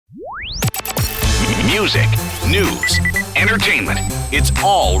Music, news, entertainment. It's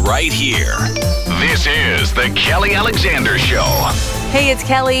all right here. This is The Kelly Alexander Show. Hey, it's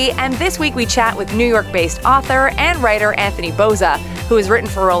Kelly, and this week we chat with New York-based author and writer Anthony Bozza, who has written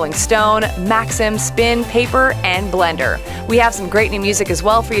for Rolling Stone, Maxim, Spin, Paper, and Blender. We have some great new music as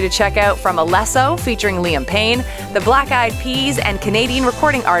well for you to check out from Alesso, featuring Liam Payne, the Black Eyed Peas, and Canadian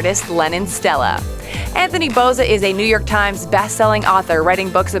recording artist Lennon Stella. Anthony Bozza is a New York Times best-selling author writing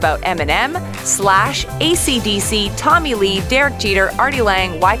books about Eminem, Slash, AC/DC, Tommy Lee, Derek Jeter, Artie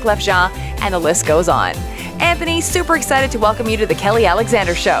Lang, Wyclef Jean, and the list goes on. Anthony, super excited to welcome you to the Kelly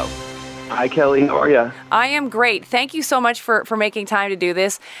Alexander Show. Hi, Kelly. How are you? I am great. Thank you so much for making time to do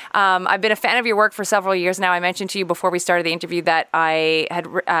this. I've been a fan of your work for several years now. I mentioned to you before we started the interview that I had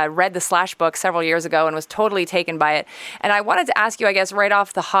read the Slash book several years ago and was totally taken by it. And I wanted to ask you, I guess, right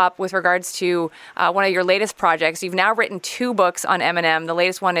off the hop with regards to one of your latest projects. You've now written 2 books on Eminem. The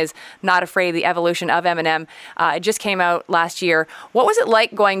latest one is Not Afraid, The Evolution of Eminem. It just came out last year. What was it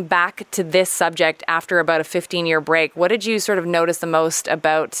like going back to this subject after about a 15-year break? What did you sort of notice the most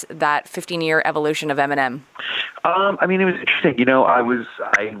about that 15-year evolution of Eminem? It was interesting. You know, I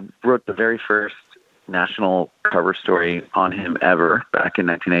wrote the very first national cover story on him ever back in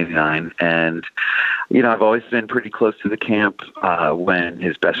 1989. And, you know, I've always been pretty close to the camp. When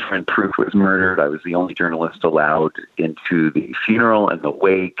his best friend Proof was murdered, I was the only journalist allowed into the funeral and the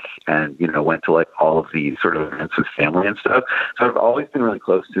wake and, you know, went to like all of the sort of events with family and stuff. So I've always been really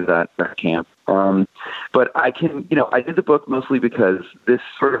close to that camp. But I did the book mostly because this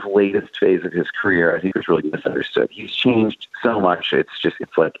sort of latest phase of his career, I think, was really misunderstood. He's changed so much.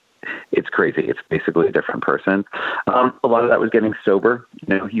 It's crazy. It's basically a different person. A lot of that was getting sober.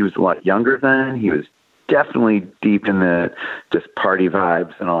 You know, he was a lot younger then. He was definitely deep in the just party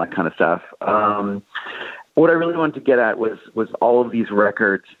vibes and all that kind of stuff. What I really wanted to get at was all of these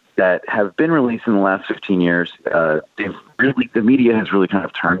records that have been released in the last 15 years. The media has really kind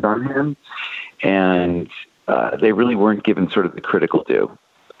of turned on him, and they really weren't given sort of the critical due.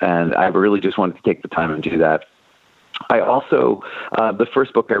 And I really just wanted to take the time and do that. I also, the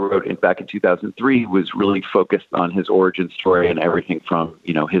first book I wrote back in 2003 was really focused on his origin story and everything from,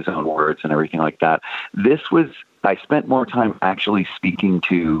 you know, his own words and everything like that. I spent more time actually speaking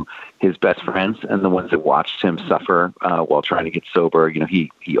to his best friends and the ones that watched him suffer while trying to get sober. You know,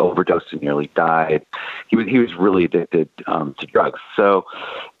 he overdosed and nearly died. He was really addicted to drugs. So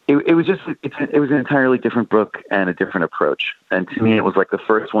it was an entirely different book and a different approach. And to me, it was like the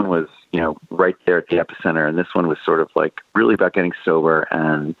first one was, you know, right there at the epicenter, and this one was sort of like really about getting sober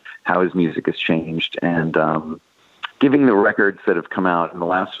and how his music has changed, and giving the records that have come out in the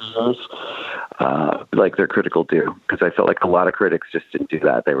last few years like their critical due, because I felt like a lot of critics just didn't do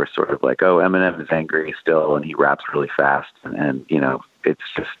that. They were sort of like, oh, Eminem is angry still, and he raps really fast, and you know, it's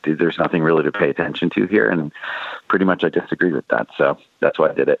just there's nothing really to pay attention to here, and pretty much I disagree with that. So that's why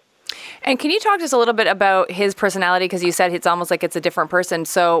I did it. And can you talk to us a little bit about his personality? Because you said it's almost like it's a different person.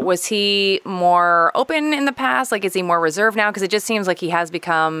 So was he more open in the past? Like, is he more reserved now? Because it just seems like he has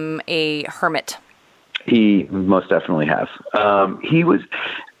become a hermit. He most definitely has. He was,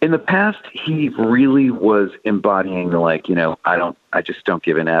 in the past, he really was embodying the, like, you know, I just don't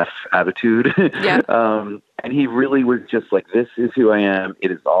give an F attitude. Yeah. And he really was just like, this is who I am.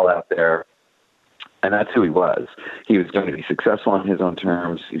 It is all out there. And that's who he was. He was going to be successful on his own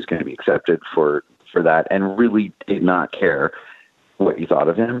terms. He was going to be accepted for that, and really did not care what you thought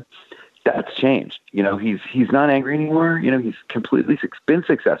of him. That's changed. You know, he's not angry anymore. You know, he's completely been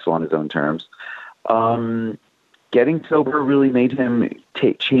successful on his own terms. Getting sober really made him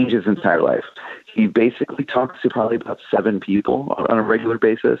change his entire life. He basically talks to probably about 7 people on a regular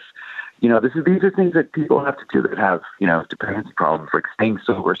basis. You know, these are things that people have to do that have, you know, dependency problems, like staying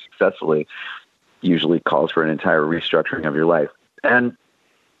sober successfully usually calls for an entire restructuring of your life. And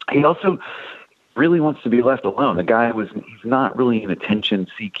he also really wants to be left alone. The guy he's not really an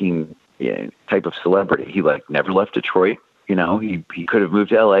attention-seeking type of celebrity. He never left Detroit. You know, he could have moved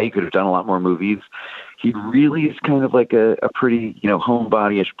to LA. He could have done a lot more movies. He really is kind of like a pretty, you know,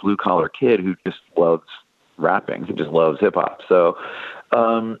 homebody-ish blue-collar kid who just loves rapping. He just loves hip-hop. So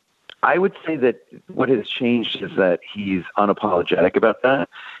I would say that what has changed is that he's unapologetic about that.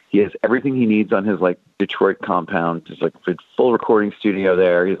 He has everything he needs on his like Detroit compound. There's like a full recording studio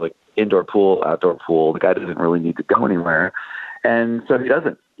there. He's like indoor pool, outdoor pool. The guy doesn't really need to go anywhere. And so he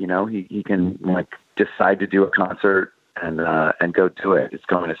doesn't, you know, he can like decide to do a concert and go do it. It's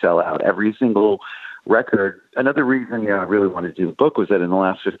going to sell out every single record. Another reason, I really wanted to do the book was that in the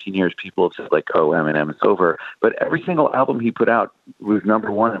last 15 years, people have said like, oh, Eminem is over. But every single album he put out was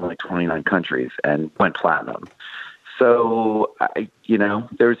number 1 in like 29 countries and went platinum. So,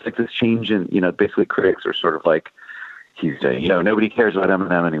 there's like this change in, basically critics are sort of like, he's saying, nobody cares about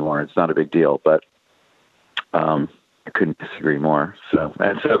Eminem anymore. It's not a big deal. But I couldn't disagree more. So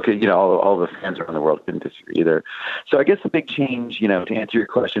all the fans around the world couldn't disagree either. So I guess the big change, to answer your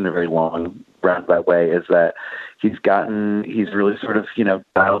question in a very long, roundabout way, is that he's really sort of,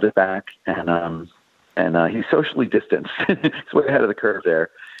 dialed it back, and he's socially distanced. He's way ahead of the curve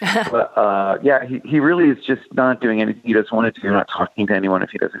there. But he really is just not doing anything he doesn't want to do, not talking to anyone if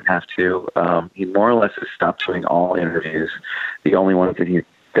he doesn't have to. He more or less has stopped doing all interviews. The only ones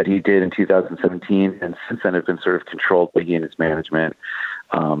that he did in 2017, and since then have been sort of controlled by he and his management,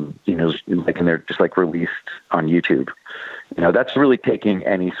 and they're just like released on YouTube. That's really taking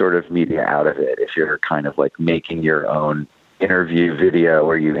any sort of media out of it. If you're kind of like making your own interview video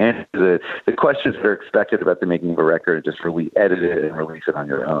where you answer the questions that are expected about the making of a record and just edit it and release it on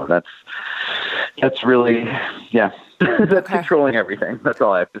your own. That's really, that's controlling everything. That's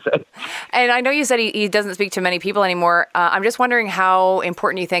all I have to say. And I know you said he doesn't speak to many people anymore. I'm just wondering how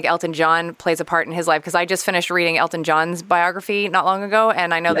important you think Elton John plays a part in his life, because I just finished reading Elton John's biography not long ago,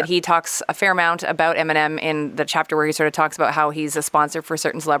 and I know that he talks a fair amount about Eminem in the chapter where he sort of talks about how he's a sponsor for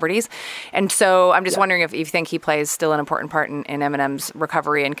certain celebrities. And so I'm just wondering if you think he plays still an important part in Eminem's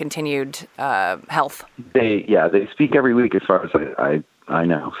recovery and continued health. They speak every week as far as I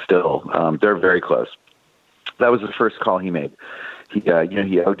know still. They're very close. That was the first call he made. He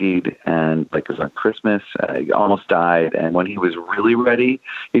OD'd, and it was on Christmas. He almost died. And when he was really ready,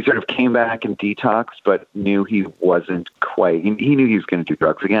 he sort of came back and detoxed, but knew he wasn't quite. He knew he was going to do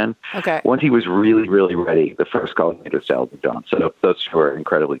drugs again. Okay. Once he was really, really ready, the first call he made was to Elton John. So those two were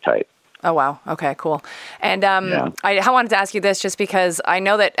incredibly tight. Oh, wow. Okay, cool. And I wanted to ask you this just because I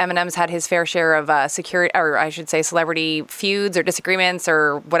know that Eminem's had his fair share of celebrity feuds or disagreements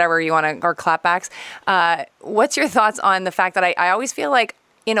or whatever you want to, or clapbacks. What's your thoughts on the fact that I always feel like,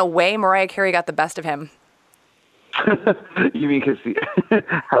 in a way, Mariah Carey got the best of him? You mean because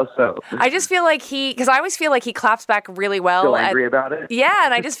how so? I just feel like because I always feel like he claps back really well. Still angry about it? Yeah,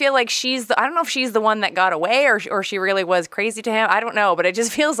 and I just feel like I don't know if she's the one that got away or she really was crazy to him. I don't know, but it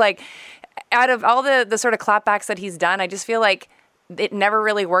just feels like out of all the sort of clapbacks that he's done, I just feel like it never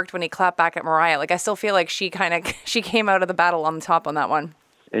really worked when he clapped back at Mariah. Like, I still feel like she she came out of the battle on top on that one.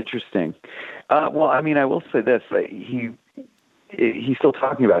 Interesting. Well, I mean, I will say this. He's still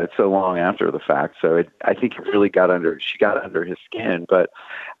talking about it so long after the fact. So I think it really she got under his skin. But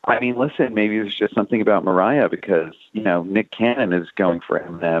I mean, listen, maybe it was just something about Mariah because, Nick Cannon is going for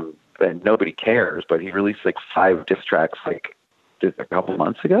Eminem and nobody cares, but he released 5 diss tracks just a couple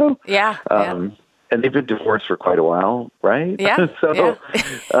months ago. Yeah. And they've been divorced for quite a while, right? Yeah. So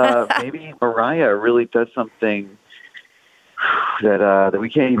maybe Mariah really does something that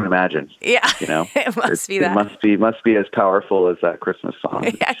we can't even imagine. Yeah, it must be that. It must be as powerful as that Christmas song.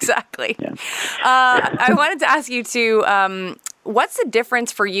 Yeah, exactly. Yeah. I wanted to ask you too, what's the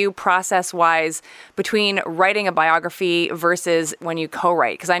difference for you process-wise between writing a biography versus when you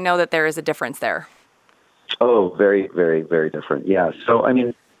co-write? Because I know that there is a difference there. Oh, very, very, very different. Yeah. So, I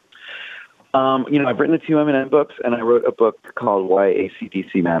mean, I've written the 2 Eminem books, and I wrote a book called Why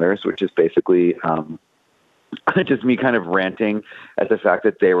AC/DC Matters, which is basically just me kind of ranting at the fact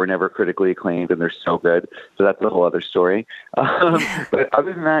that they were never critically acclaimed and they're so good. So that's a whole other story. But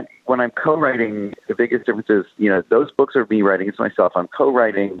other than that, when I'm co-writing, the biggest difference is, those books are me writing as myself. I'm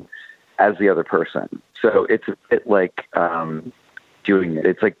co-writing as the other person. So it's a bit like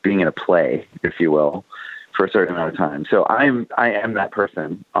it's like being in a play, if you will, for a certain amount of time. So I am that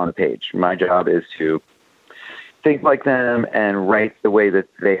person on the page. My job is to think like them and write the way that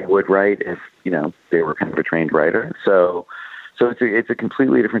they would write if, they were kind of a trained writer. So it's a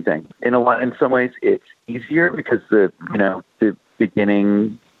completely different thing. In some ways it's easier because the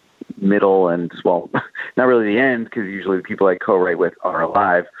beginning, middle, and not really the end, because usually the people I co-write with are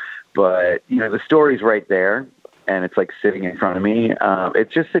alive, but the story's right there and it's sitting in front of me.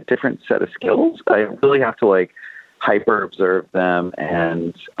 It's just a different set of skills. I really have to hyper observe them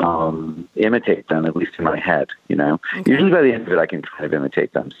and imitate them, at least in my head, Okay. Usually by the end of it, I can kind of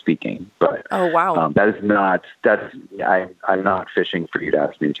imitate them speaking, but oh, wow. I'm not fishing for you to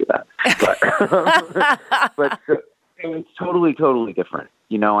ask me to do that. But it's totally, totally different.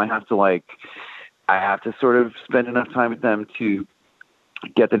 I have to sort of spend enough time with them to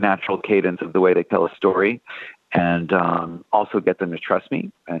get the natural cadence of the way they tell a story and also get them to trust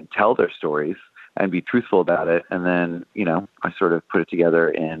me and tell their stories and be truthful about it. And then, I sort of put it together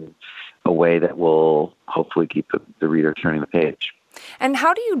in a way that will hopefully keep the reader turning the page. And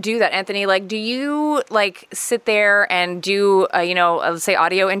how do you do that, Anthony? Like, do you sit there and do, let's say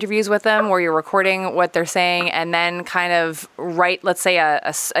audio interviews with them where you're recording what they're saying and then kind of write, let's say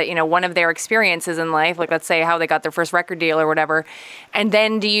one of their experiences in life, like let's say how they got their first record deal or whatever. And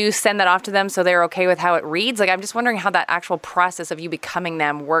then do you send that off to them so they're okay with how it reads? Like, I'm just wondering how that actual process of you becoming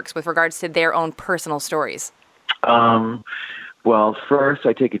them works with regards to their own personal stories. Well, first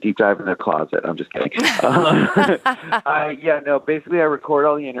I take a deep dive in their closet. I'm just kidding. Basically I record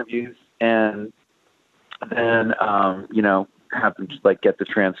all the interviews and then, have them just get the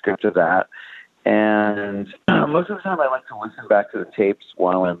transcript of that. And most of the time I like to listen back to the tapes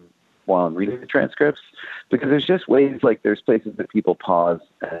while I'm reading the transcripts, because there's just ways, there's places that people pause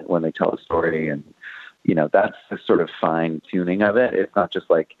when they tell a story, and, that's the sort of fine tuning of it. It's not just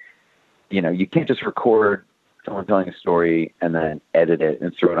you can't just record someone telling a story and then edit it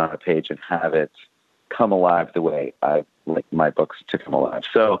and throw it on a page and have it come alive the way I like my books to come alive.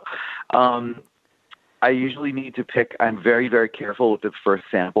 So I usually need to I'm very, very careful with the first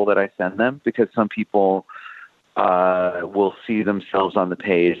sample that I send them, because some people will see themselves on the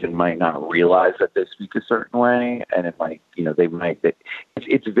page and might not realize that they speak a certain way. And it might,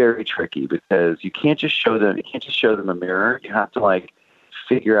 it's very tricky, because you can't just show them a mirror. You have to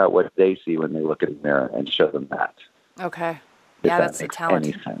figure out what they see when they look at a mirror and show them that. Okay. Yeah, that's a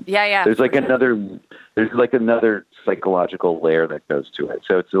talent. Yeah. There's another psychological layer that goes to it.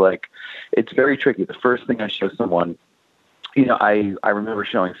 So it's very tricky. The first thing I show someone, I remember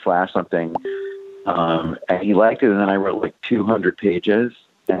showing Slash something, and he liked it, and then I wrote 200 pages,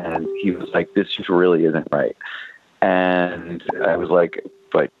 and he was like, "This just really isn't right." And I was like,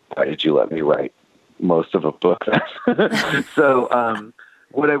 "But why did you let me write most of a book?" So,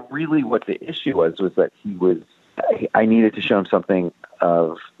 what the issue was that I needed to show him something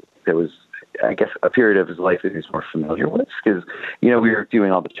that was, I guess, a period of his life that he was more familiar with, because, we were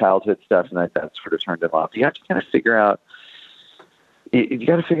doing all the childhood stuff, and that sort of turned him off. You have to kind of figure out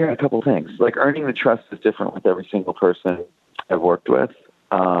a couple of things. Earning the trust is different with every single person I've worked with.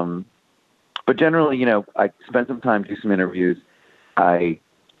 But generally, I spend some time, do some interviews. I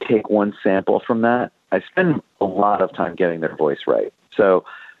take one sample from that. I spend a lot of time getting their voice right. So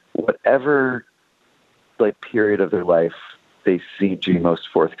whatever period of their life they seem to be most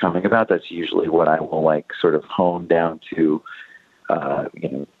forthcoming about, that's usually what I will sort of hone down to,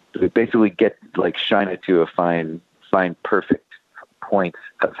 basically get shine it to a fine perfect point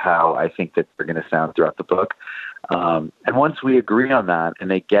of how I think that they're going to sound throughout the book. And once we agree on that and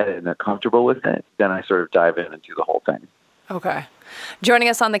they get it and they're comfortable with it, then I sort of dive in and do the whole thing. Okay. Joining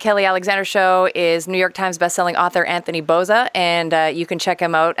us on the Kelly Alexander Show is New York Times bestselling author Anthony Bozza, and you can check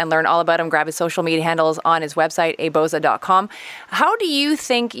him out and learn all about him. Grab his social media handles on his website, abozza.com. How do you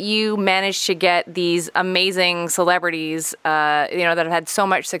think you managed to get these amazing celebrities, that have had so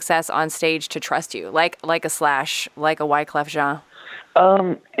much success on stage to trust you, like a Slash, like a Wyclef Jean?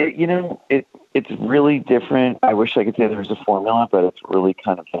 It's really different. I wish I could say there was a formula, but it's really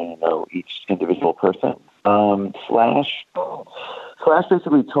kind of getting to know each individual person. Slash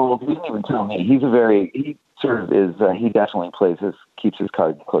basically he didn't even tell me. He definitely keeps his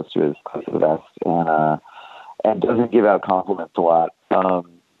cards close to the vest, and doesn't give out compliments a lot.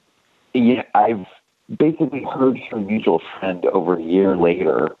 I've basically heard from a mutual friend over a year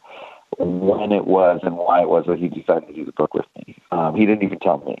later when it was and why it was that he decided to do the book with me. He didn't even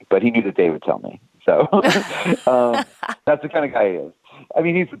tell me, but he knew that they would tell me. So that's the kind of guy he is. I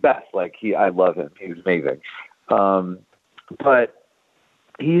mean, he's the best. I love him. He's amazing. But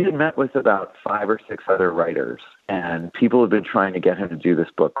he had met with about 5 or 6 other writers, and people have been trying to get him to do this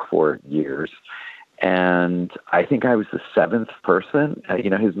book for years. And I think I was the 7th person.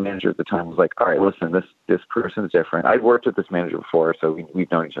 His manager at the time was like, "All right, listen, this person's different." I'd worked with this manager before, so we've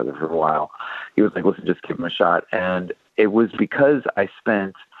known each other for a while. He was like, "Listen, just give him a shot." And it was because I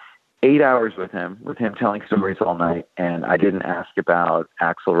spent 8 hours with him telling stories all night, and I didn't ask about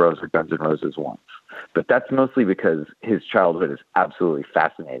Axl Rose or Guns N' Roses once. But that's mostly because his childhood is absolutely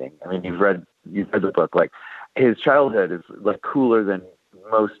fascinating. I mean, you've read the book. His childhood is cooler than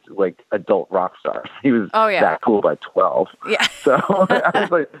most adult rock stars. He was that cool by 12. Yeah. So I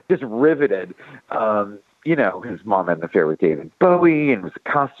was just riveted. His mom had an affair with David Bowie and was a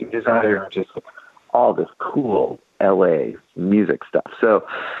costume designer, and just all this cool LA music stuff. So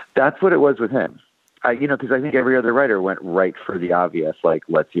that's what it was with him. Because I think every other writer went right for the obvious,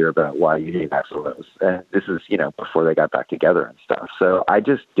 let's hear about why you hate Axl Rose. And this is, before they got back together and stuff. So I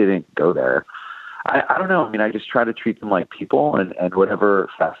just didn't go there. I don't know. I mean, I just try to treat them like people, and whatever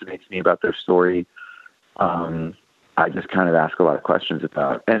fascinates me about their story, I just kind of ask a lot of questions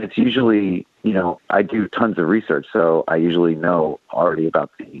about. And it's usually I do tons of research, so I usually know already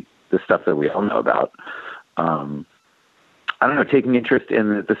about the stuff that we all know about. I don't know, taking interest in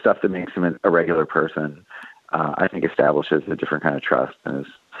the stuff that makes him a regular person, I think establishes a different kind of trust. And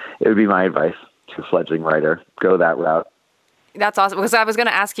it would be my advice to a fledgling writer, go that route. That's awesome, because I was going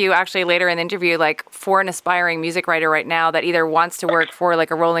to ask you actually later in the interview, like for an aspiring music writer right now that either wants to work for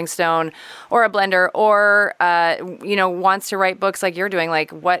like a Rolling Stone or a Blender or, wants to write books like you're doing,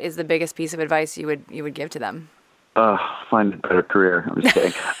 like what is the biggest piece of advice you would give to them? Find a better career. I'm just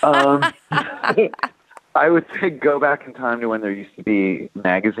kidding. I would say go back in time to when there used to be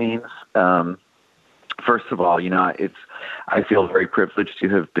magazines. First of all, I feel very privileged to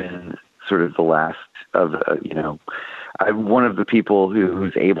have been sort of the last of, I'm one of the people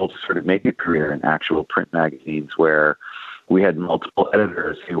who's able to sort of make a career in actual print magazines where we had multiple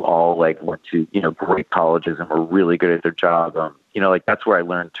editors who all like went to, great colleges and were really good at their job. That's where I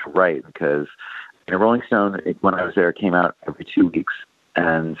learned to write, because Rolling Stone, when I was there, it came out every 2 weeks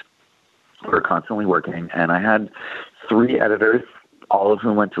and we were constantly working. And I had 3 editors, all of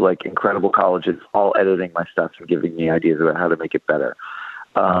whom went to like incredible colleges, all editing my stuff and giving me ideas about how to make it better.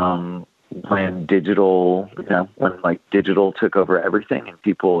 When digital took over everything and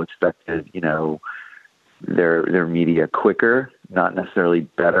people expected, their media quicker, not necessarily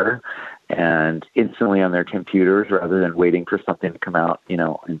better, and instantly on their computers rather than waiting for something to come out,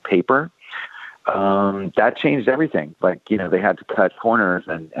 in paper. That changed everything. Like, they had to cut corners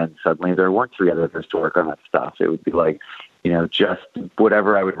and suddenly there weren't 3 editors to work on that stuff. It would be like, just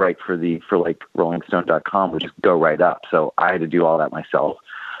whatever I would write for like rollingstone.com would just go right up. So I had to do all that myself.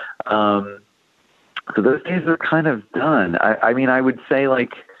 So those days are kind of done. I mean, I would say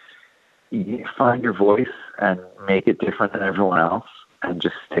like, you find your voice and make it different than everyone else and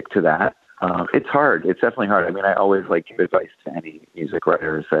just stick to that. It's hard. It's definitely hard. I mean, I always like give advice to any music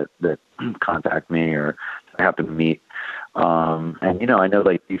writers that contact me or I happen to meet. And, I know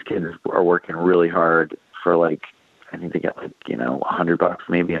like these kids are working really hard for like, I think they get like, $100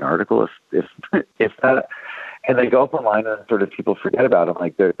 maybe an article if that, and they go up online and sort of people forget about them.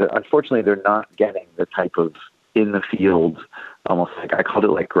 Like unfortunately they're not getting the type of in the field, almost like I called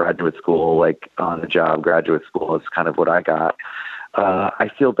it like graduate school, like on the job graduate school is kind of what I got.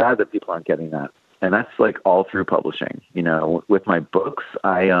 I feel bad that people aren't getting that. And that's like all through publishing, with my books.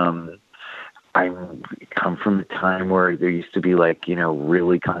 I come from a time where there used to be like,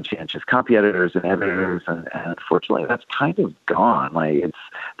 really conscientious copy editors and editors. And unfortunately that's kind of gone. Like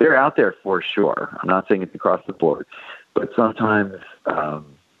they're out there for sure. I'm not saying it's across the board, but sometimes,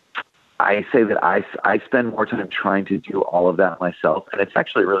 I say that I spend more time trying to do all of that myself. And it's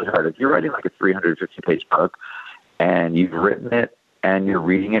actually really hard. If you're writing like a 350-page book and you've written it and you're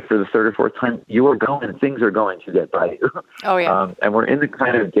reading it for the 3rd or 4th time, things are going to get by you. Oh, yeah. And we're in the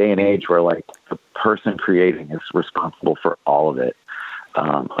kind of day and age where like the person creating is responsible for all of it,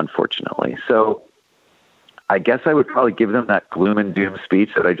 unfortunately. So I guess I would probably give them that gloom and doom speech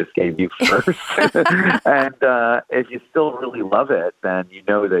that I just gave you first. And if you still really love it, then you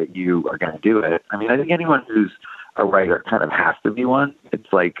know that you are going to do it. I mean, I think anyone who's a writer kind of has to be one.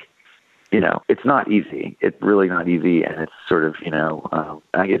 It's like, it's not easy. It's really not easy. And it's sort of,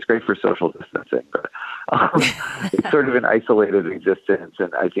 I guess it's great for social distancing, but it's sort of an isolated existence.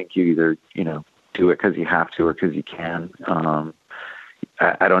 And I think you either, do it because you have to or because you can.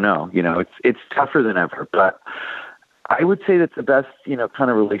 I don't know, it's tougher than ever, but I would say that the best,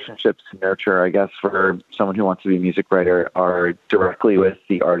 kind of relationships to nurture, I guess, for someone who wants to be a music writer are directly with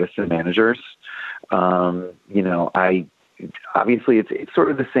the artists and managers. Obviously it's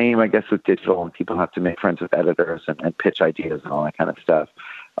sort of the same, I guess, with digital, and people have to make friends with editors and pitch ideas and all that kind of stuff.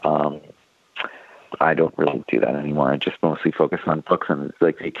 I don't really do that anymore. I just mostly focus on books and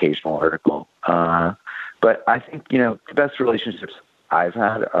like the occasional article. But I think, the best relationships I've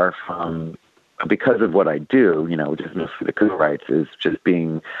had are from, because of what I do, which is mostly the co-writes, is just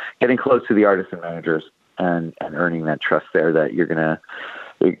getting close to the artists and managers and earning that trust there that you're going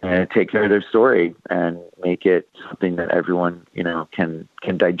to take care of their story and make it something that everyone, can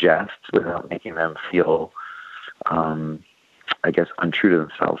digest without making them feel, I guess, untrue to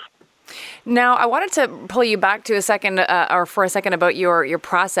themselves. Now, I wanted to pull you back to for a second about your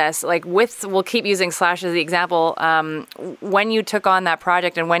process. Like we'll keep using Slash as the example. When you took on that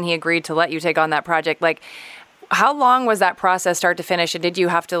project and when he agreed to let you take on that project, like how long was that process start to finish? And did you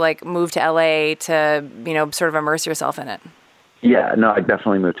have to like move to LA to, sort of immerse yourself in it? Yeah, no, I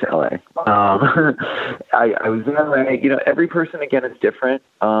definitely moved to LA. I was in LA, every person again is different.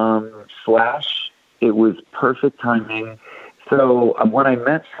 Slash, it was perfect timing. So when I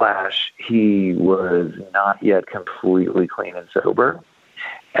met Slash, he was not yet completely clean and sober.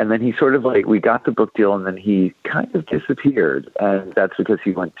 And then he sort of like, we got the book deal and then he kind of disappeared. And that's because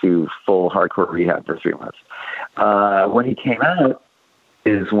he went to full hardcore rehab for 3 months. When he came out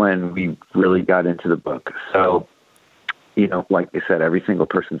is when we really got into the book. So, you know, like I said, every single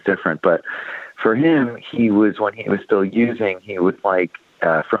person's different. But for him, when he was still using, he would like,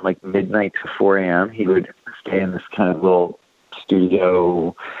 from like midnight to 4 a.m., he would stay in this kind of little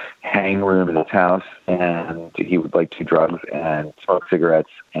studio hang room in his house, and he would like do drugs and smoke cigarettes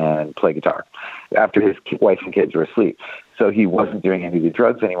and play guitar after his wife and kids were asleep. So he wasn't doing any of the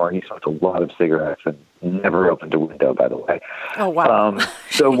drugs anymore. He smoked a lot of cigarettes and never opened a window, by the way. Oh, wow.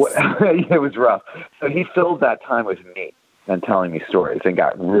 It was rough. So he filled that time with me and telling me stories and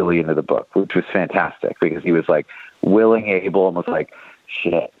got really into the book, which was fantastic because he was like willing, able, and was like,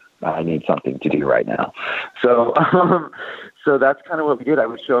 shit, I need something to do right now. So, so that's kind of what we did. I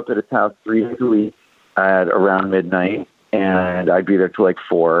would show up at his house 3 days a week at around midnight, and I'd be there till like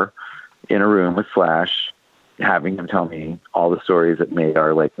 4 in a room with Flash, having him tell me all the stories that made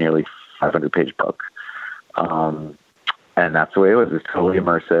our like nearly 500-page book. And that's the way it was. It was totally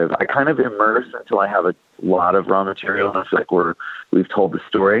immersive. I kind of immerse until I have a lot of raw material, and it's like we've told the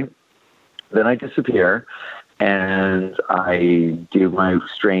story. Then I disappear, and I do my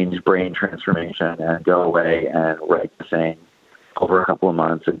strange brain transformation and go away and write the thing over a couple of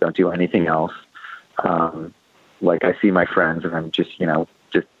months and don't do anything else. Like I see my friends and I'm just, you know,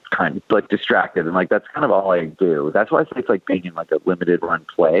 just kind of like distracted. And like, that's kind of all I do. That's why I say it's like being in like a limited run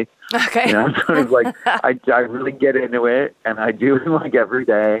play. Okay. You know, I'm sort of like, I really get into it and I do it like every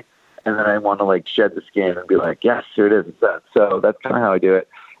day. And then I want to like shed the skin and be like, yes, here it is. It's that. So that's kind of how I do it.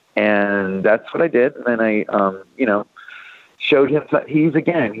 And that's what I did. And then I, you know, showed him. He was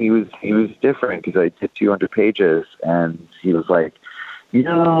different because I did 200 pages, and he was like, you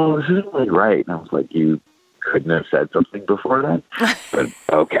know, this isn't really right. And I was like, you couldn't have said something before then. But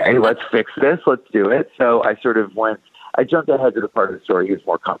okay, let's fix this. Let's do it. So I sort of I jumped ahead to the part of the story he was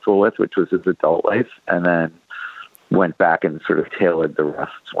more comfortable with, which was his adult life, and then went back and sort of tailored the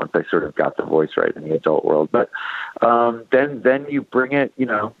rest once I sort of got the voice right in the adult world. But then you bring it, you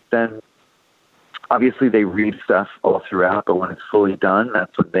know, then obviously they read stuff all throughout, but when it's fully done,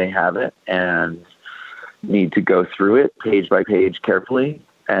 that's when they have it and need to go through it page by page carefully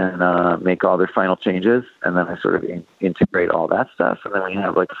and make all their final changes. And then I sort of integrate all that stuff. And then we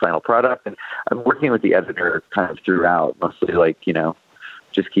have like a final product. And I'm working with the editor kind of throughout, mostly like, you know,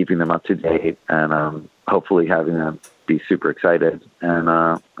 just keeping them up to date and hopefully having them be super excited. And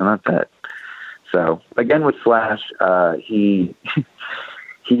that's it. So again, with Flash, he's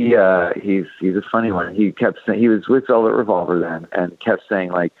a funny one. He kept saying, he was with Velvet Revolver then and kept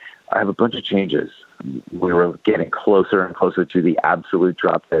saying like, I have a bunch of changes. We were getting closer and closer to the absolute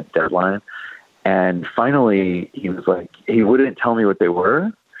drop dead deadline. And finally he was like, he wouldn't tell me what they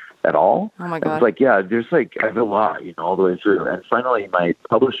were at all. Oh my God. I was like, yeah, there's like, I have a lot, you know, all the way through. And finally my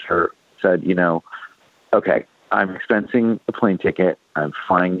publisher said, you know, okay, I'm expensing a plane ticket. I'm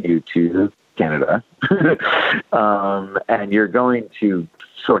flying you to Canada. And you're going to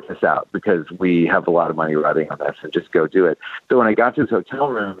sort this out because we have a lot of money riding on this, and just go do it. So when I got to his hotel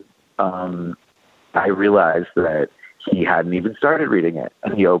room, I realized that he hadn't even started reading it.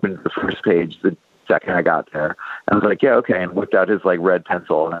 And he opened the first page the second I got there. And I was like, yeah, okay. And whipped out his like red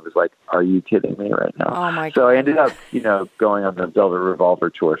pencil. And I was like, are you kidding me right now? Oh my God. So I ended up, you know, going on the Velvet Revolver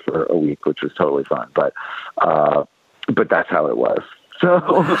tour for a week, which was totally fun. But that's how it was.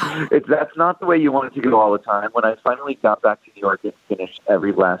 So that's not the way you want it to go all the time. When I finally got back to New York and finished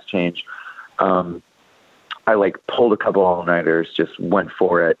every last change, I like pulled a couple all-nighters, just went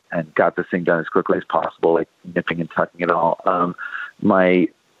for it and got this thing done as quickly as possible, like nipping and tucking it all. My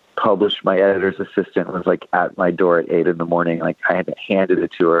editor's assistant was like at my door at 8 a.m. Like I had handed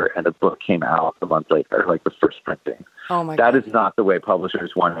it to her and the book came out a month later, like the first printing. Oh my God. That is not the way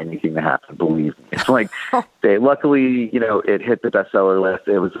publishers want anything to happen, believe me. It's like they luckily, you know, it hit the bestseller list.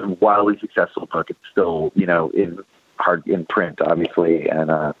 It was a wildly successful book. It's still, you know, in print, obviously,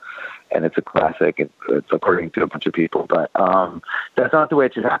 and it's a classic. It's according to a bunch of people, but that's not the way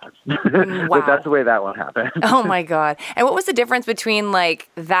it should happen. Wow. But that's the way that one happened. Oh my God. And what was the difference between like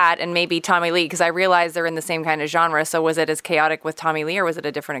that and maybe Tommy Lee? Because I realized they're in the same kind of genre. So was it as chaotic with Tommy Lee, or was it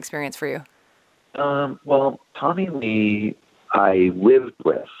a different experience for you? Well, Tommy Lee, I lived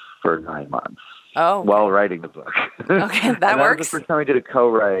with for 9 months. Oh, okay. While writing the book. Okay, that works. That was the first time I did a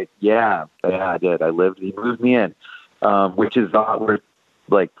co-write. Yeah, I did. He moved me in, which is we're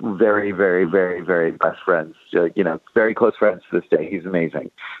like very, very, very, very best friends. You know, very close friends to this day. He's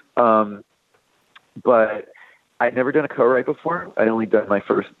amazing. But I'd never done a co-write before. I'd only done my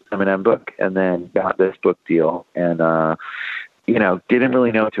first Eminem book and then got this book deal. And didn't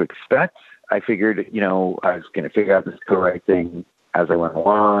really know what to expect. I figured, I was going to figure out this co-write thing as I went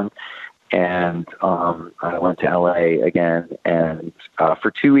along. And I went to LA again. And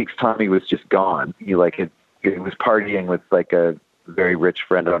for 2 weeks, Tommy was just gone. He was partying with like a very rich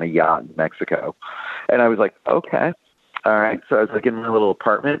friend on a yacht in Mexico. And I was like, okay, all right. So I was like in my little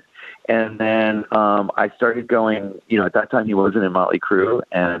apartment. And then I started going, at that time he wasn't in Motley Crue.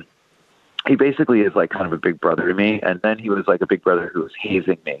 And he basically is like kind of a big brother to me. And then he was like a big brother who was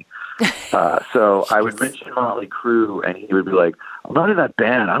hazing me. So I would mention Motley Crue and he would be like, I'm not in that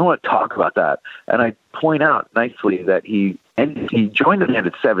band. I don't want to talk about that. And I'd point out nicely that he joined the band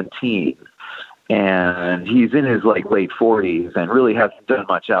at 17 and he's in his like late 40s and really hasn't done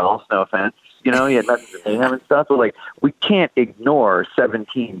much else. No offense. He had nothing to name him and stuff. But like, we can't ignore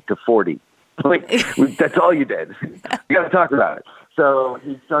 17 to 40. Like, that's all you did. You got to talk about it. So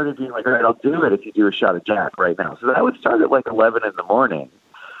he started being like, all right, I'll do it if you do a shot of Jack right now. So that would start at like 11 in the morning.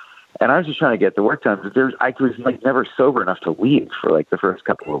 And I was just trying to get the work done. But I was like never sober enough to leave for like the first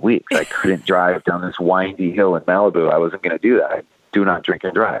couple of weeks. I couldn't drive down this windy hill in Malibu. I wasn't going to do that. I do not drink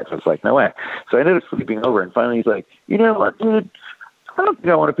and drive. I was like, no way. So I ended up sleeping over. And finally he's like, you know what, dude? I don't think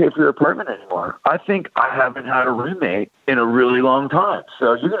I want to pay for your apartment anymore. I think I haven't had a roommate in a really long time.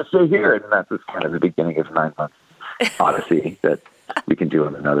 So you're going to stay here. And that's just kind of the beginning of 9 months odyssey that we can do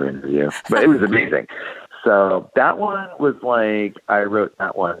in another interview. But it was amazing. So that one was like, I wrote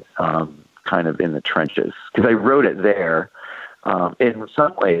that one kind of in the trenches because I wrote it there. In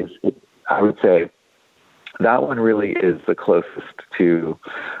some ways, I would say that one really is the closest to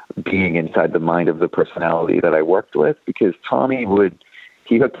being inside the mind of the personality that I worked with because Tommy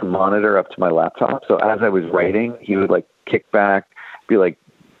he hooked the monitor up to my laptop. So as I was writing, he would like kick back, be like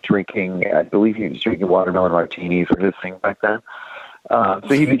drinking, I believe he was drinking watermelon martinis or his thing back then. So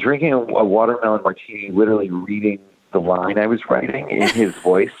he'd be drinking a watermelon martini, literally reading the line I was writing in his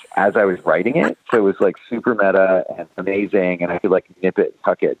voice as I was writing it. So it was like super meta and amazing, and I could like nip it,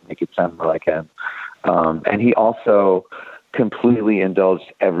 tuck it, make it sound more like him. And he also completely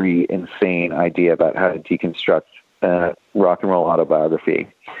indulged every insane idea about how to deconstruct rock and roll autobiography.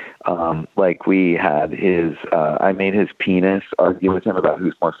 Like we had I made his penis argue with him about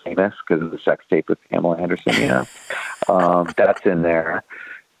who's more famous because of the sex tape with Pamela Anderson, that's in there.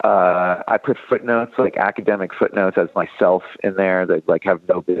 I put footnotes, like academic footnotes as myself in there that like have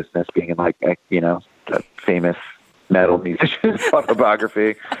no business being in like, the famous metal musician's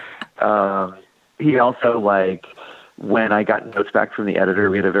autobiography. He also like, when I got notes back from the editor,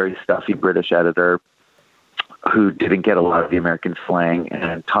 we had a very stuffy British editor who didn't get a lot of the American slang.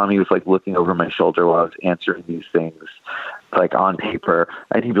 And Tommy was like looking over my shoulder while I was answering these things like on paper.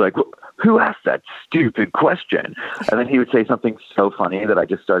 And he'd be like, who asked that stupid question? And then he would say something so funny that I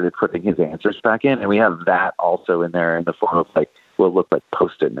just started putting his answers back in. And we have that also in there in the form of like, what look like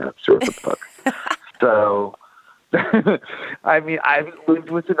Post-it notes throughout the book. So, I mean, I haven't lived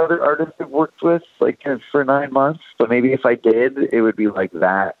with another artist I've worked with like for 9 months, but maybe if I did, it would be like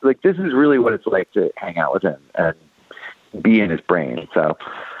that. Like, this is really what it's like to hang out with him and be in his brain. So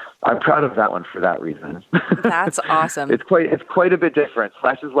I'm proud of that one for that reason. That's awesome. It's quite a bit different.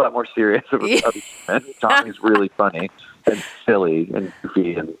 Slash is a lot more serious. Tommy's really funny and silly and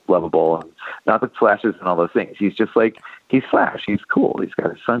goofy and lovable. And not that Slash isn't all those things. He's just like, he's Slash. He's cool. He's got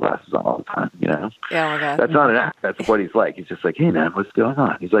his sunglasses on all the time, Yeah, oh my God. That's not an act. That's what he's like. He's just like, hey, man, what's going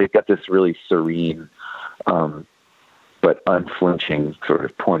on? He's like got this really serene but unflinching sort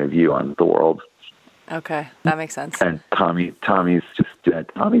of point of view on the world. Okay, that makes sense. And Tommy's just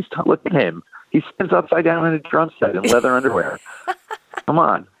dead. Look at him. He spins upside down in a drum set in leather underwear. Come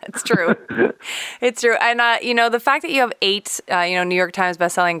on. It's true. It's true. And, the fact that you have 8, New York Times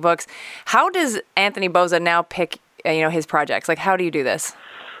bestselling books, how does Anthony Bozza now pick, his projects? Like, how do you do this?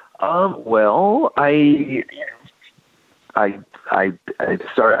 Well, I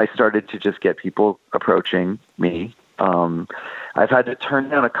started to just get people approaching me. I've had to turn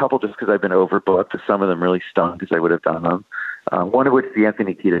down a couple just because I've been overbooked. Some of them really stung because I would have done them. One of which, the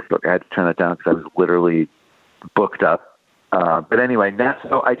Anthony Kiedis book, I had to turn that down because I was literally booked up. But anyway,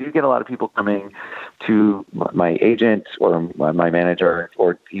 so I do get a lot of people coming to my agent or my manager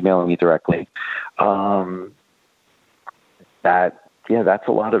or emailing me directly. That's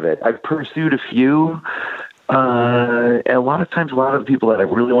a lot of it. I've pursued a few. And a lot of times, a lot of the people that I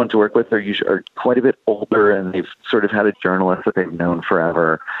really want to work with are quite a bit older, and they've sort of had a journalist that they've known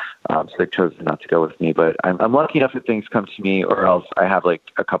forever. So they've chosen not to go with me. But I'm lucky enough that things come to me, or else I have like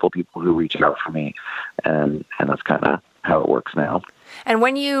a couple people who reach out for me, and that's kind of how it works now. And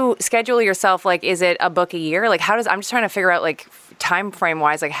when you schedule yourself, like, is it a book a year? Like, I'm just trying to figure out, like, time frame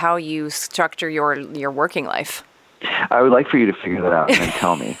wise, like how you structure your working life. I would like for you to figure that out and then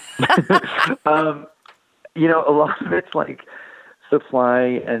tell me. A lot of it's like supply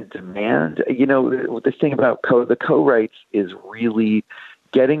and demand. This thing about the co-writes is really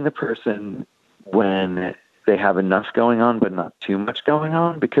getting the person when they have enough going on, but not too much going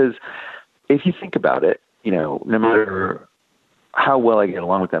on. Because if you think about it, no matter how well I get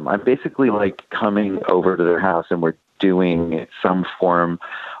along with them, I'm basically like coming over to their house and we're doing some form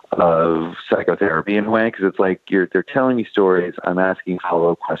of psychotherapy in a way, because it's like they're telling me stories, I'm asking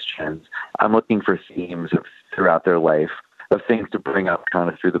follow-up questions, I'm looking for themes throughout their life, of things to bring up kind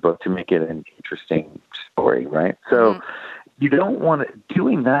of through the book to make it an interesting story, right? So you don't want to,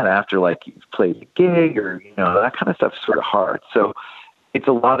 doing that after like you've played a gig or, that kind of stuff's sort of hard. So it's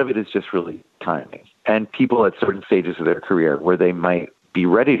a lot of it is just really timing and people at certain stages of their career where they might be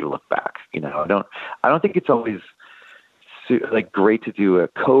ready to look back. I don't think it's always like great to do a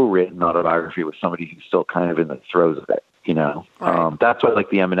co-written autobiography with somebody who's still kind of in the throes of it. Right. That's why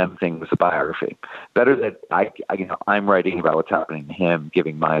like the Eminem thing was a biography. Better that I'm writing about what's happening to him,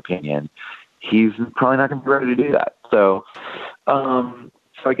 giving my opinion. He's probably not going to be ready to do that. So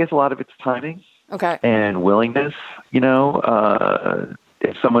I guess a lot of it's timing. Okay. And willingness.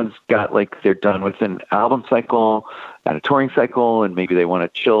 If someone's got like they're done with an album cycle and a touring cycle and maybe they want to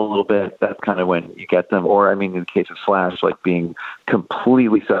chill a little bit, that's kind of when you get them. Or, in the case of Slash, like being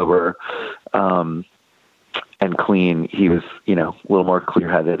completely sober and clean, he was, a little more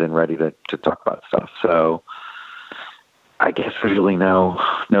clear-headed and ready to talk about stuff. So I guess there's really no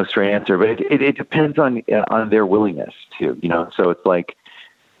straight answer, but it depends on their willingness too, So it's like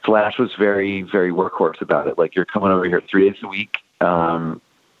Slash was very, very workhorse about it. Like, you're coming over here 3 days a week.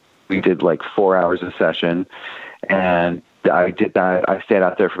 We did like 4 hours a session, and I did that. I stayed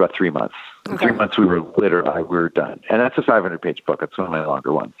out there for about 3 months. In 3 months, we were done. And that's a 500-page book. It's one of my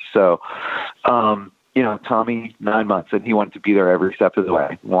longer ones. So, Tommy, 9 months, and he wanted to be there every step of the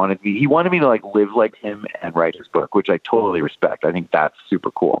way. He wanted me to like live like him and write his book, which I totally respect. I think that's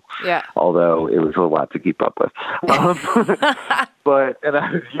super cool. Yeah. Although it was a lot to keep up with. And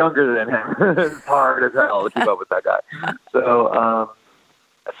I was younger than him. It's hard as hell to keep up with that guy. So,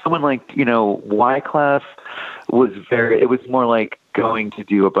 someone like, Wyclef it was more like going to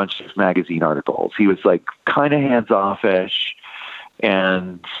do a bunch of magazine articles. He was like kind of hands-off-ish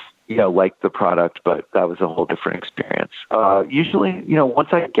and, liked the product, but that was a whole different experience. Usually, once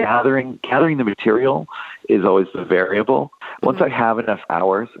gathering the material is always the variable. Once I have enough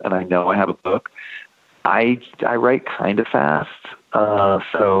hours and I know I have a book, I write kind of fast.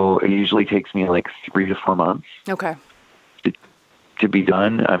 So it usually takes me like 3 to 4 months. Okay. To be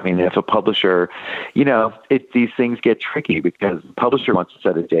done. If a publisher, these things get tricky because the publisher wants to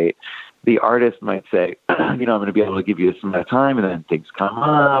set a date. The artist might say, I'm going to be able to give you this amount of time, and then things come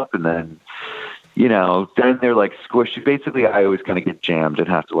up, and then, then they're like squished. Basically, I always kind of get jammed and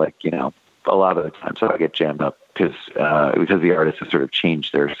have to a lot of the time. So I get jammed up because the artist has sort of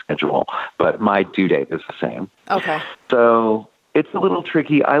changed their schedule, but my due date is the same. Okay. So it's a little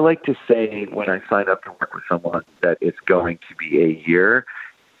tricky. I like to say when I sign up to work with someone that it's going to be a year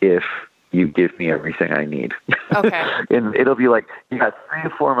if you give me everything I need. Okay. And it'll be like, you got 3 to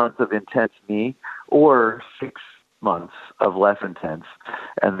 4 months of intense me or 6 months of less intense.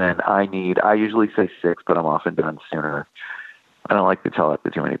 And then I usually say 6, but I'm often done sooner. I don't like to tell it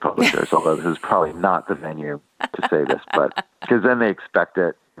to too many publishers, although this is probably not the venue to say this, but because then they expect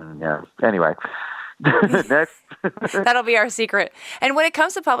it. And, anyway. Next. That'll be our secret. And when it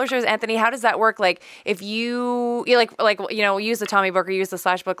comes to publishers, Anthony, how does that work? Like, if you use the Tommy book or use the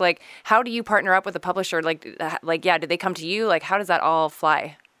Slash book, like, how do you partner up with a publisher? Like, do they come to you? Like, how does that all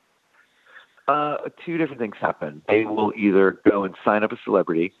fly? 2 different things happen. They will either go and sign up a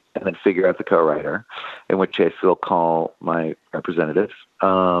celebrity and then figure out the co-writer, in which case they'll call my representatives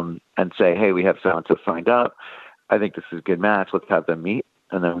and say, hey, we have so-and-so signed up. I think this is a good match. Let's have them meet.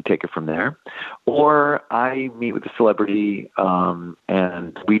 And then we take it from there. Or I meet with the celebrity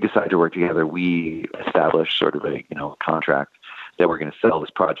and we decide to work together. We establish sort of a contract that we're going to sell this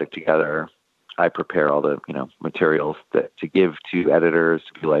project together. I prepare all the materials to give to editors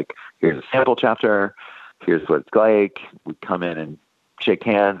to be like, here's a sample chapter, here's what it's like. We come in and shake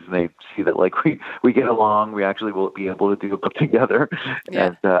hands, and they see that like we get along. We actually will be able to do a book together,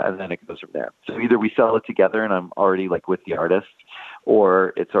 and then it goes from there. So either we sell it together, and I'm already like with the artist,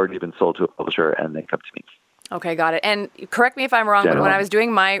 or it's already been sold to a publisher, and they come to me. Okay, got it. And correct me if I'm wrong, but when I was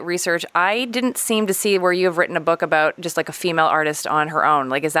doing my research, I didn't seem to see where you have written a book about just like a female artist on her own.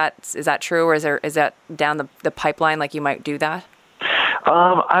 Like, is that true, or is that down the pipeline? Like, you might do that?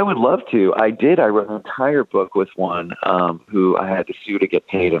 I would love to. I did. I wrote an entire book with one who I had to sue to get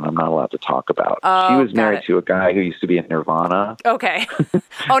paid, and I'm not allowed to talk about. Oh, she was married to a guy who used to be in Nirvana. Okay.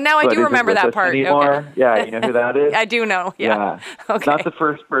 Oh, now I do remember that part. Anymore. Okay. Yeah, you know who that is? I do know. Yeah. Okay. Not the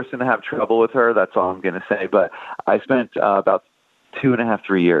first person to have trouble with her. That's all I'm going to say. But I spent about 2.5,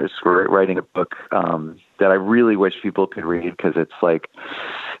 3 years writing a book that I really wish people could read because it's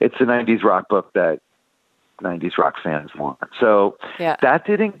a 90s rock book that 90s rock fans want. So that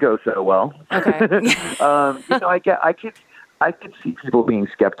didn't go so well. Okay. I could see people being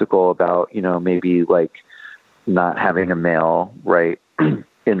skeptical about, maybe like not having a male write in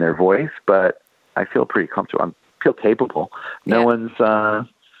their voice, but I feel pretty comfortable. I feel capable. No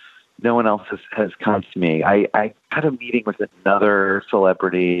one else has come to me. I had a meeting with another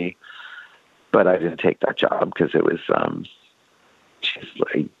celebrity, but I didn't take that job because it was, she's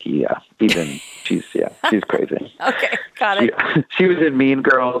crazy. Okay, got it. She was in Mean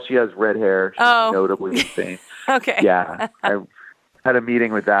Girls. She has red hair. She's notably insane. Okay. Yeah, I had a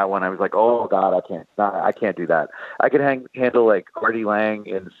meeting with that one. I was like, oh God, I can't do that. I could handle like Artie Lang,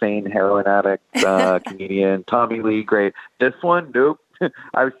 insane heroin addict, comedian, Tommy Lee, great. This one, nope.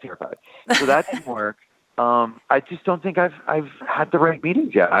 I was terrified. So that didn't work. I just don't think I've had the right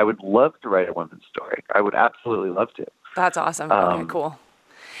meetings yet. I would love to write a woman's story. I would absolutely love to. That's awesome. Okay, cool.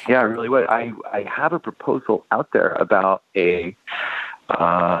 Yeah, I really would. I have a proposal out there about I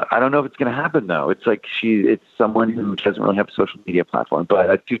don't know if it's going to happen though. It's like it's someone who doesn't really have a social media platform, but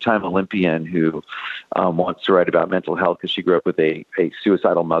a 2-time Olympian who wants to write about mental health because she grew up with a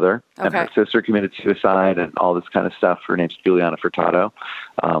suicidal mother and her sister committed suicide and all this kind of stuff. Her name's Juliana Furtado.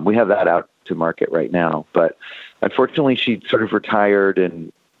 We have that out to market right now, but unfortunately she sort of retired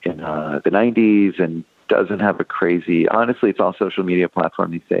in the 90s and doesn't have a crazy, honestly, it's all social media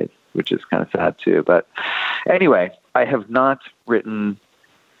platform these days, which is kind of sad too. But anyway, I've not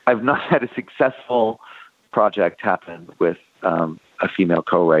had a successful project happen with a female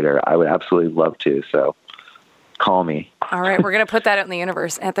co-writer. I would absolutely love to, so call me. All right, we're going to put that out in the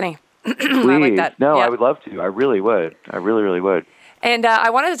universe, Anthony. Please. I like that. No, yeah. I would love to. I really would. I really, really would. And I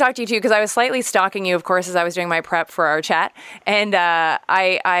wanted to talk to you, too, because I was slightly stalking you, of course, as I was doing my prep for our chat. And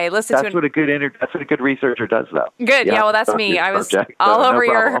I listened to... That's what a good researcher does, though. Good. Yeah, well, that's me. I was all over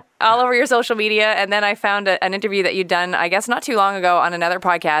your social media, and then I found an interview that you'd done, I guess, not too long ago on another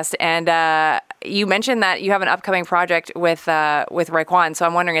podcast. And you mentioned that you have an upcoming project with Raekwon. So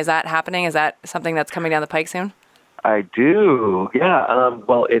I'm wondering, is that happening? Is that something that's coming down the pike soon? I do. Yeah.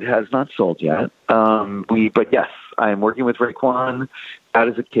 Well, it has not sold yet. But yes, I'm working with Raekwon. That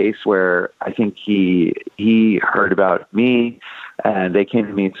is a case where I think he heard about me and they came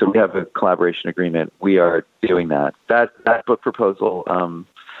to me. So we have a collaboration agreement. We are doing that. That book proposal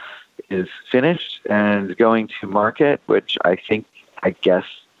is finished and going to market, which I guess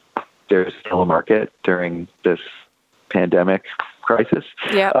there's still a market during this pandemic crisis.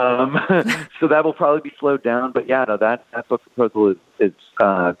 Yeah. So that will probably be slowed down, but yeah, no, that book proposal is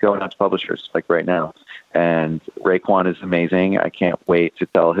going out to publishers like right now. And Raekwon is amazing. I can't wait to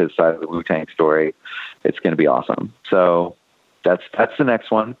tell his side of the Wu-Tang story. It's going to be awesome. So that's the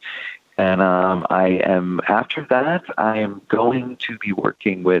next one. And after that, I am going to be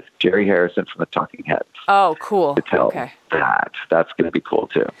working with Jerry Harrison from the Talking Heads. Oh, cool. To tell that. That's going to be cool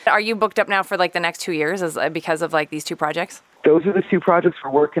too. Are you booked up now for like the next 2 years because of like these two projects? Those are the two projects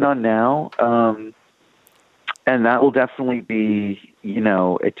we're working on now. And that will definitely be,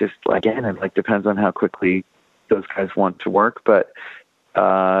 it just, again, it depends on how quickly those guys want to work. But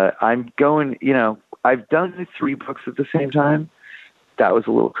I'm going, I've done the 3 books at the same time. That was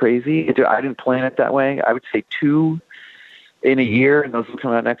a little crazy. I didn't plan it that way. I would say 2 in a year, and those will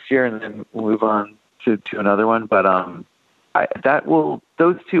come out next year, and then we'll move on to another one. But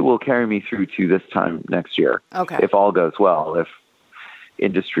those 2 will carry me through to this time next year. Okay. If all goes well, if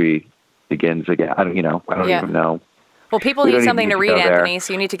industry begins again. I don't even know. Well, people need something to read, Anthony,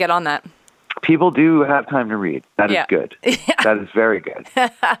 so you need to get on that. People do have time to read. That is good. Yeah. That is very good.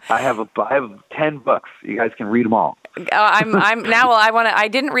 I have 10 books. You guys can read them all. I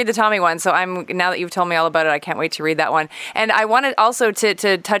didn't read the Tommy one, so now that you've told me all about it, I can't wait to read that one. And I wanted also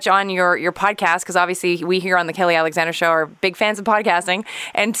to touch on your podcast, because obviously we here on the Kelly Alexander Show are big fans of podcasting.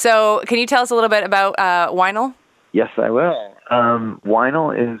 And so can you tell us a little bit about Winyl? Yes, I will.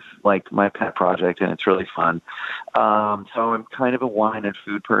 Winyl is like my pet project, and it's really fun. So I'm kind of a wine and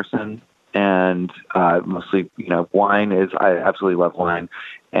food person, and mostly, wine is, I absolutely love wine.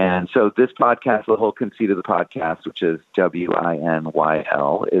 And so this podcast, the whole conceit of the podcast, which is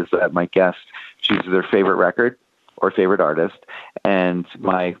WINYL, is that my guests choose their favorite record or favorite artist, and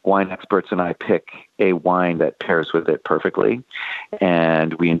my wine experts and I pick a wine that pairs with it perfectly,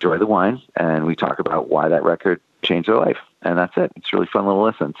 and we enjoy the wine, and we talk about why that record changed their life, and that's it. It's a really fun little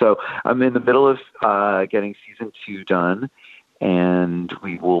listen. So I'm in the middle of getting season 2 done, and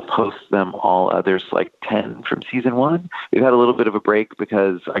we will post them all. There's like 10 from season 1. We've had a little bit of a break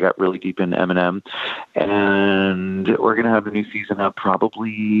because I got really deep into Eminem, and we're going to have a new season up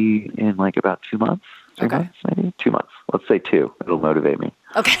probably in like about 2 months. 3 months, maybe 2 months. Let's say 2. It'll motivate me.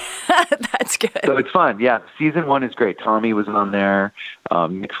 Okay. That's good. So it's fun. Yeah. Season 1 is great. Tommy was on there.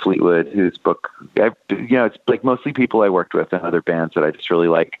 Mick Fleetwood, whose book, it's like mostly people I worked with and other bands that I just really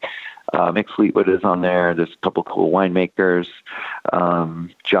like. Mick Fleetwood is on there. There's a couple cool winemakers.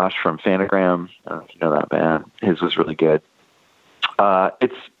 Josh from Phanogram, I don't know if you know that band. His was really good.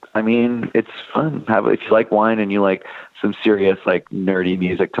 It's fun. If you like wine and you like some serious, like nerdy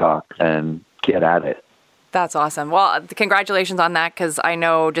music talk, then get at it. That's awesome. Well, congratulations on that, because I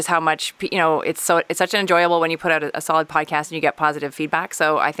know just how much, it's such an enjoyable when you put out a solid podcast and you get positive feedback.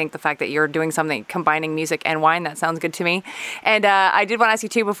 So I think the fact that you're doing something combining music and wine, that sounds good to me. And I did want to ask you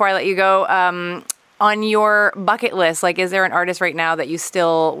too, before I let you go, on your bucket list, like, is there an artist right now that you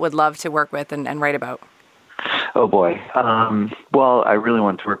still would love to work with and write about? Oh boy. Well, I really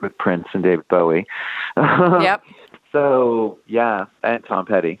want to work with Prince and David Bowie. Yep. So yeah, and Tom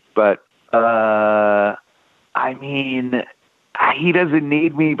Petty, but, he doesn't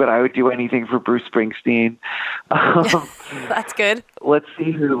need me, but I would do anything for Bruce Springsteen. That's good. Let's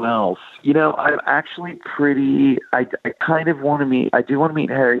see who else. I'm actually I do want to meet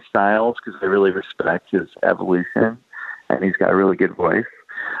Harry Styles, because I really respect his evolution, and he's got a really good voice.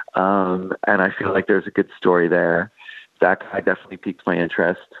 And I feel like there's a good story there. That guy definitely piqued my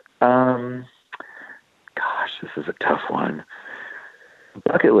interest. Gosh, this is a tough one.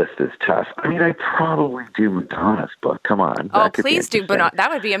 Bucket list is tough. I'd probably do Madonna's book. Come on. Oh, please do. But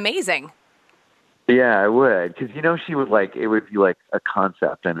that would be amazing. Yeah, I would. Because, she would it would be like a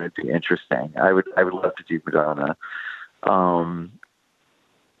concept, and it would be interesting. I would love to do Madonna. Gosh,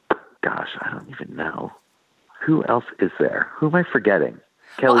 I don't even know. Who else is there? Who am I forgetting?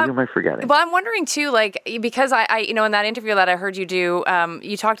 Kelly, who am I forgetting? Well, I'm wondering too, because I in that interview that I heard you do,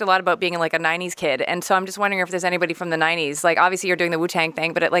 you talked a lot about being like a 90s kid. And so I'm just wondering if there's anybody from the 90s, like obviously you're doing the Wu-Tang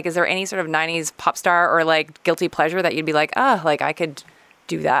thing, but is there any sort of 90s pop star or like guilty pleasure that you'd be like, I could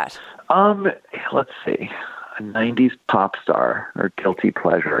do that? Let's see. A 90s pop star or guilty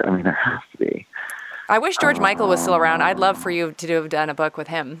pleasure. There has to be. I wish George Michael was still around. I'd love for you to have done a book with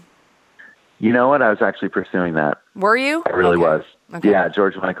him. You know what? I was actually pursuing that. Were you? I really was. Okay. Yeah,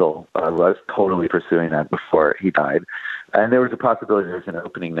 George Michael was totally pursuing that before he died. And there was a possibility there was an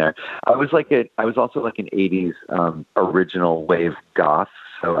opening there. I was also like an 80s original wave goth.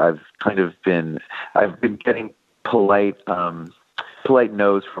 So I've been getting polite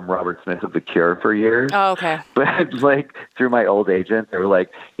no's from Robert Smith of The Cure for years. Oh, okay. But through my old agent, they were like,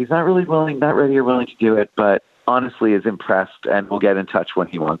 he's not ready or willing to do it, but honestly is impressed and will get in touch when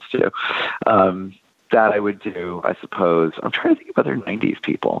he wants to. That I would do, I suppose. I'm trying to think of other 90s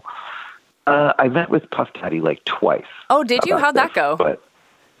people. I met with Puff Daddy twice. Oh, did you? How'd that go? But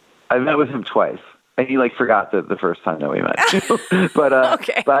I met with him twice. And he forgot the first time that we met. But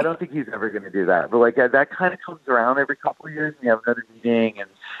okay. But I don't think he's ever going to do that. But that kind of comes around every couple of years. And we have another meeting, and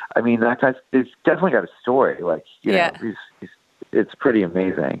that guy's definitely got a story. It's pretty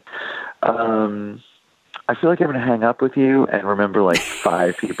amazing. I feel like I'm going to hang up with you and remember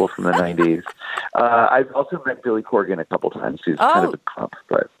 5 people from the 90s. I've also met Billy Corgan a couple times, who's kind of a pump,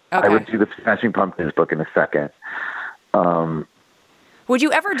 but okay. I would do the Smashing Pumpkins book in a second. Would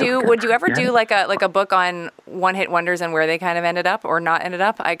you ever do like a book on one-hit wonders and where they kind of ended up or not ended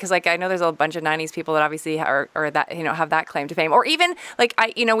up? Because I know there's a bunch of 90s people that obviously are that have that claim to fame, or even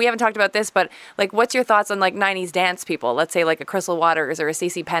we haven't talked about this, but what's your thoughts on 90s dance people? Let's say a Crystal Waters or a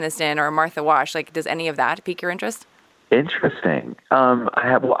Stacey Peniston or a Martha Wash. Does any of that pique your interest? Interesting.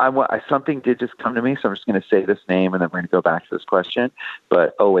 Something did just come to me, so I'm just going to say this name and then we're going to go back to this question.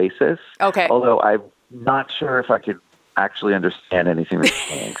 But Oasis. Okay. Although I'm not sure if I could actually understand anything they're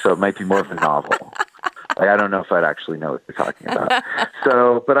saying, so it might be more of a novel. I don't know if I'd actually know what they're talking about.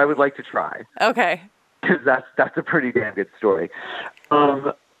 So, but I would like to try. Okay. Because that's a pretty damn good story.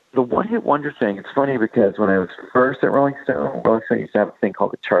 The one-hit wonder thing, it's funny because when I was first at Rolling Stone used to have a thing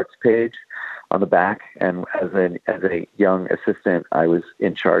called the charts page on the back, and as a young assistant, I was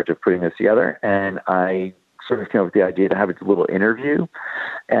in charge of putting this together, and I sort of came up with the idea to have a little interview.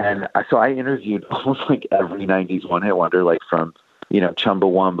 And so I interviewed almost every 90s one-hit wonder, from,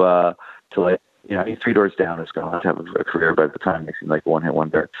 Chumbawamba to Three Doors Down has gone on to have a career by the time they seemed like a one-hit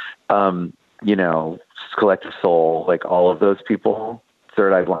wonder. Collective Soul, like all of those people,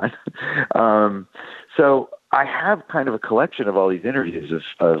 Third Eye Blind. So I have kind of a collection of all these interviews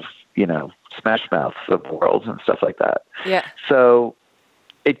of Smash Mouths of the world and stuff like that. Yeah. So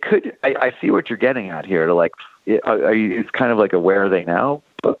it could, I see what you're getting at here. To like, it's kind of like a Where Are They Now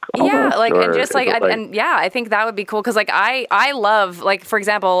book. Almost, yeah, like, and just like, like, and yeah, I think that would be cool. Cause like, I love, like, for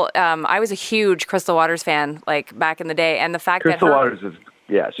example, I was a huge Crystal Waters fan, like back in the day. And the fact Crystal that Waters is,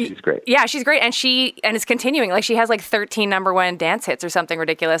 yeah, she's great. Yeah, she's great. And it's continuing. Like, she has like 13 number one dance hits or something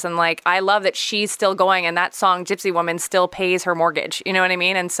ridiculous. And like, I love that she's still going, and that song Gypsy Woman still pays her mortgage. You know what I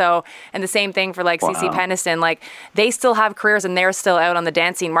mean? And so, and the same thing for like CeCe Peniston, like they still have careers and they're still out on the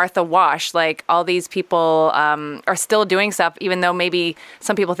dance scene. Martha Wash, like all these people are still doing stuff, even though maybe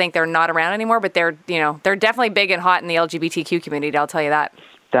some people think they're not around anymore, but they're definitely big and hot in the LGBTQ community. I'll tell you that.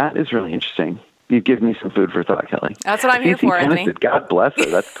 That is really interesting. You've given me some food for thought, Kelly. That's what I'm here for, Anthony. God bless her.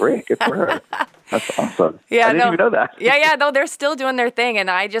 That's great. Good for her. That's awesome. Yeah, I didn't even know that. No, they're still doing their thing, and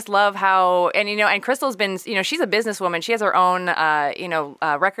I just love how, and Crystal's been, she's a businesswoman. She has her own,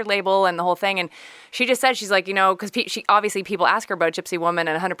 record label and the whole thing, and she just said, she's like, because she obviously people ask her about Gypsy Woman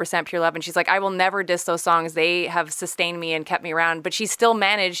and 100% Pure Love, and she's like, I will never diss those songs. They have sustained me and kept me around, but she still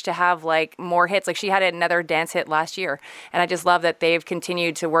managed to have like more hits. Like she had another dance hit last year, and I just love that they've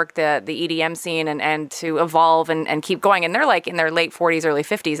continued to work the EDM scene and to evolve and keep going, and they're like in their late 40s, early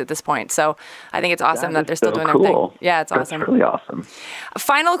 50s at this point. So I think it's awesome that they're still doing their thing. Yeah, it's awesome. That's really awesome.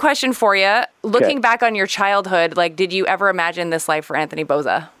 Final question for you. Looking back on your childhood, like, did you ever imagine this life for Anthony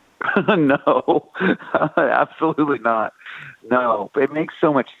Bozza? No, absolutely not. No, but it makes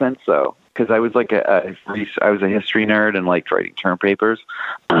so much sense though, because I was like I was a history nerd and liked writing term papers,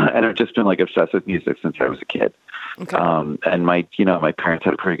 and I've just been like obsessed with music since I was a kid. Okay. And my parents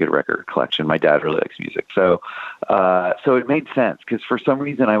had a pretty good record collection. My dad really likes music, so it made sense because for some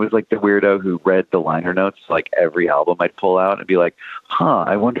reason I was like the weirdo who read the liner notes like every album I'd pull out and be like,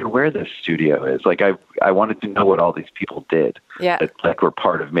 I wonder where this studio is. Like I wanted to know what all these people did. Yeah, that like were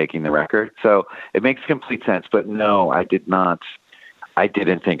part of making the record. So it makes complete sense. But no, I did not. I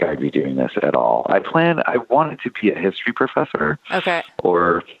didn't think I'd be doing this at all. I wanted to be a history professor. Okay.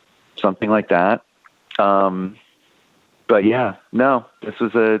 Or something like that. But yeah, no, this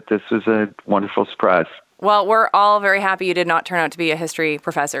was a wonderful surprise. Well, we're all very happy you did not turn out to be a history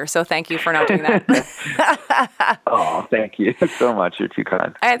professor, so thank you for not doing that. Oh, thank you so much. You're too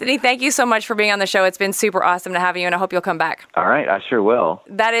kind. Anthony, thank you so much for being on the show. It's been super awesome to have you, and I hope you'll come back. All right, I sure will.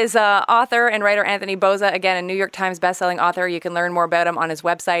 That is author and writer Anthony Bozza, again, a New York Times bestselling author. You can learn more about him on his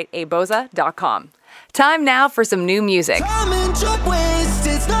website, abozza.com. Time now for some new music. Time and job waste,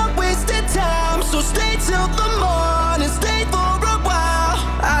 it's not wasted time, so stay till the morning, stay for a while.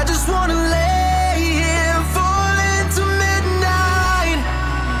 I just wanna lay here, fall into midnight,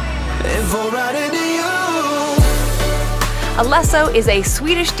 and fall right into you. Alesso is a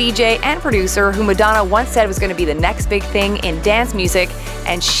Swedish DJ and producer who Madonna once said was going to be the next big thing in dance music,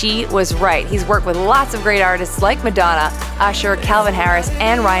 and she was right. He's worked with lots of great artists like Madonna, Usher, Calvin Harris,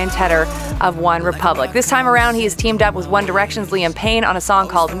 and Ryan Tedder of One Republic. This time around, he has teamed up with One Direction's Liam Payne on a song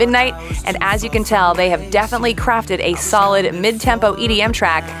called Midnight, and as you can tell, they have definitely crafted a solid mid-tempo EDM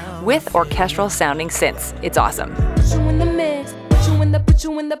track with orchestral sounding synths. It's awesome. Put you in the mix,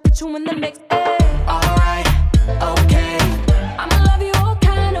 put you in the mix. Hey. All right, okay. I'ma love you all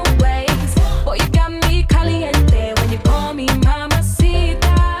kind of ways. Boy, you got me caliente when you call me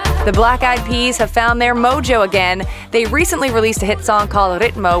mamacita. The Black Eyed Peas have found their mojo again. They recently released a hit song called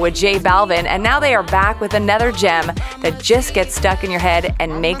Ritmo with J Balvin, and now they are back with another gem that just gets stuck in your head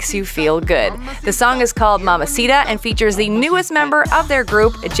and makes you feel good. The song is called Mamacita and features the newest member of their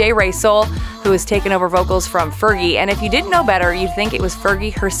group, J Ray Soul, who has taken over vocals from Fergie. And if you didn't know better, you'd think it was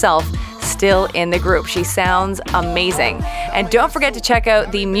Fergie herself still in the group. She sounds amazing. And don't forget to check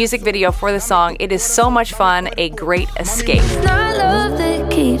out the music video for the song. It is so much fun, a great escape. It's not love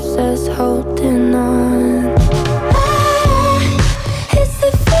that keeps us holding on. It's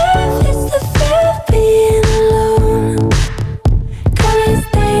the fear of being alone. Can't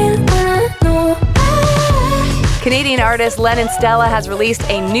stand when I know Canadian artist Lennon Stella has released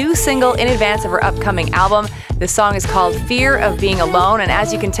a new single in advance of her upcoming album. The song is called Fear of Being Alone, and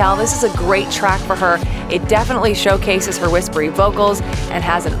as you can tell, this is a great track for her. It definitely showcases her whispery vocals and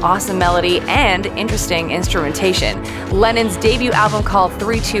has an awesome melody and interesting instrumentation. Lennon's debut album called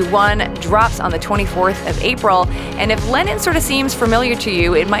 321 drops on the 24th of April, and if Lennon sort of seems familiar to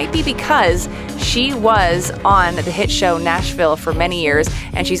you, it might be because she was on the hit show Nashville for many years,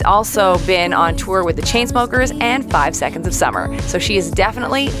 and she's also been on tour with the Chainsmokers and 5 Seconds of Summer. So she is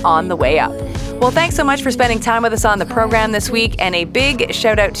definitely on the way up. Well, thanks so much for spending time with us on the program this week, and a big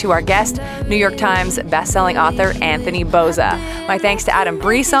shout out to our guest, New York Times bestselling author Anthony Bozza. My thanks to Adam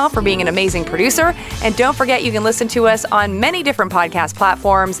Brisson for being an amazing producer, and don't forget you can listen to us on many different podcast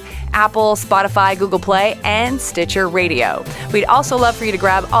platforms: Apple, Spotify, Google Play, and Stitcher Radio. We'd also love for you to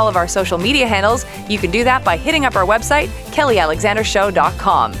grab all of our social media handles. You can do that by hitting up our website,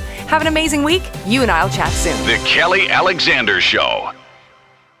 kellyalexandershow.com. Have an amazing week. You and I will chat soon. The Kelly Alexander Show.